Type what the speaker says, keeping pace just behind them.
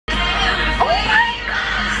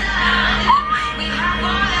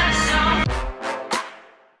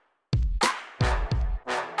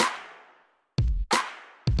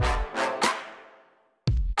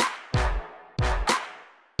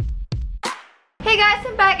Hey guys,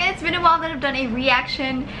 I'm back and it's been a while that I've done a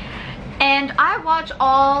reaction, and I watch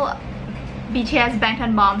all BTS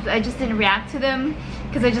Bangtan Bombs. I just didn't react to them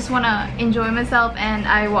because I just want to enjoy myself, and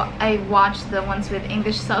I watched the ones with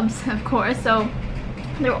English subs, of course, so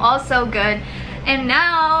they're all so good. And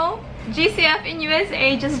now G.C.F in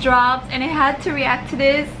USA just dropped and I had to react to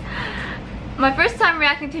this. My first time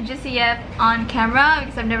reacting to G.C.F on camera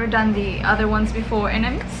because I've never done the other ones before, and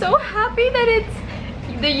I'm so happy that it's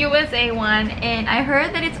the USA one. And I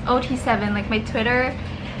heard that it's OT7. Like, my Twitter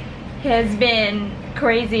has been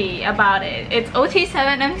crazy about it. It's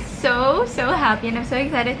OT7. I'm so happy and I'm so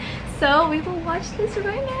excited. So we will watch this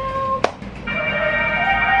right now.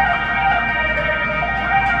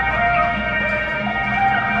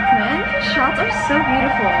 Man, the shots are so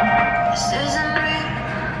beautiful. This isn't real.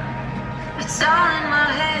 It's all in my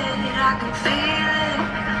head. I can feel it.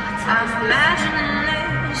 I'm imagining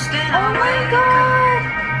this. Oh my god.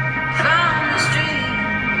 From the street,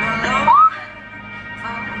 alone,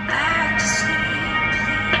 fall back to sleep.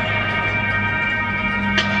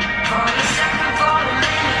 For a second, for a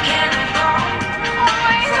minute, can I go? Oh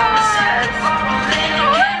my god. For a minute,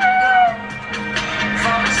 can I go?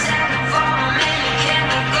 For a second, for a minute, can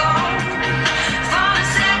I go? For a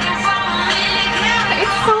second, for a minute, can I go?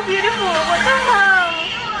 It's so beautiful. What the hell?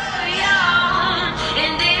 We were young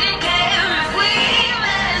and didn't care if we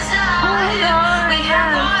messed up. Oh my god. We had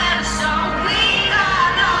Yes. one.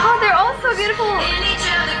 Oh, they're all so beautiful. In each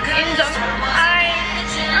other, In the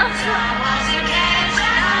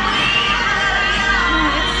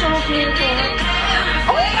it's so beautiful.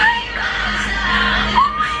 Oh my god.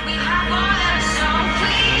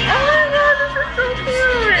 Oh my god, this is so cute. Oh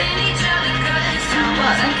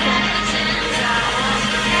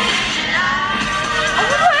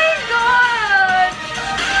my god.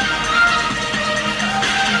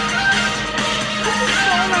 This is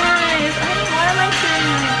so nice. Why am I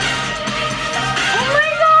saying that? Oh my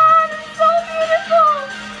god, it's so beautiful.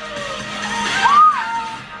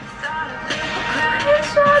 These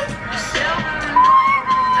shots.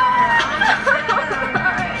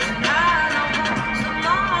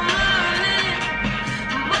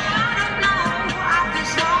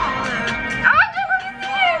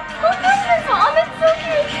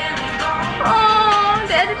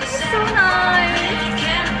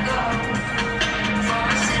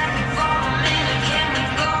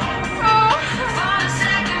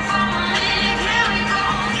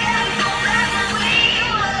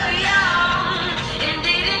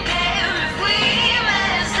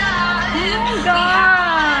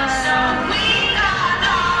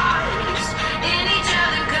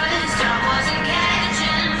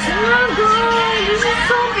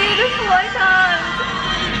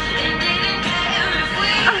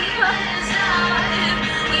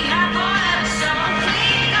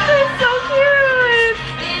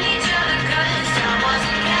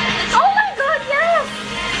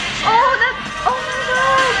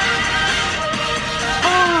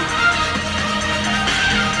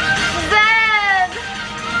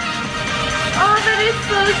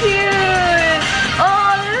 So cute!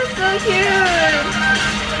 Oh, this is so cute!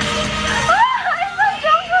 Oh, I love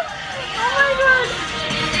Jungkook! Oh my god!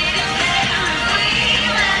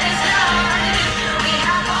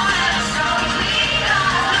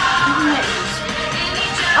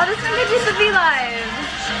 Oh, this is gonna be the V-Live!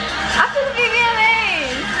 After the VVMAs!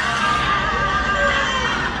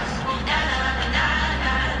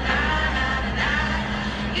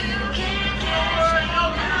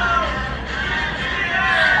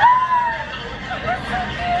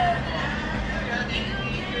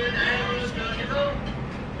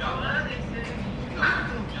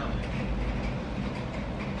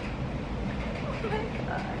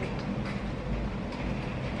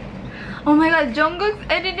 Oh my god, Jungkook's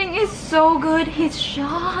editing is so good. His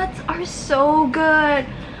shots are so good.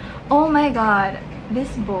 Oh my god,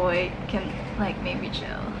 this boy can like make me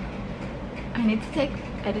chill. I need to take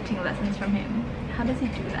editing lessons from him. How does he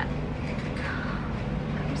do that?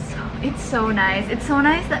 It's so nice. It's so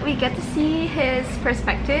nice that we get to see his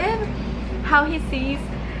perspective, how he sees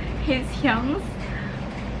his hyungs.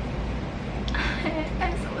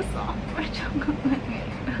 I'm so soft for Jungkook.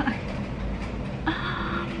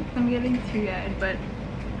 I'm getting teary-eyed, but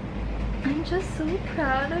I'm just so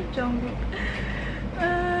proud of Jungkook.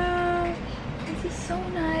 This is so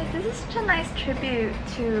nice. This is such a nice tribute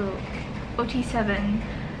to OT7,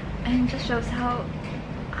 and just shows how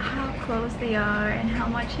close they are and how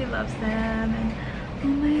much he loves them. And oh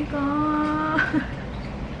my god.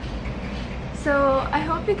 So I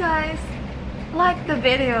hope you guys like the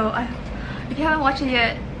video. If you haven't watched it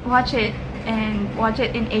yet, watch it, and watch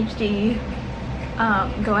it in HD.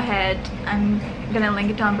 go ahead, I'm gonna link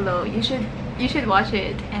it down below. You should watch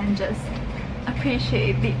it and just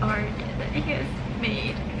appreciate the art that he has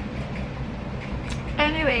made.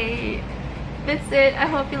 Anyway, that's it. I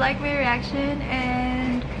hope you like my reaction,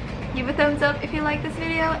 and give a thumbs up if you like this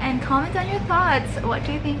video, and comment on your thoughts. What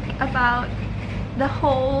do you think about the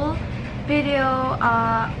whole video,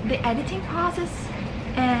 the editing process,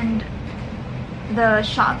 and the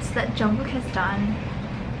shots that Jungkook has done?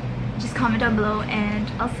 Just comment down below, and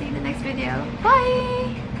I'll see you in the next video.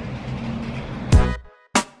 Bye!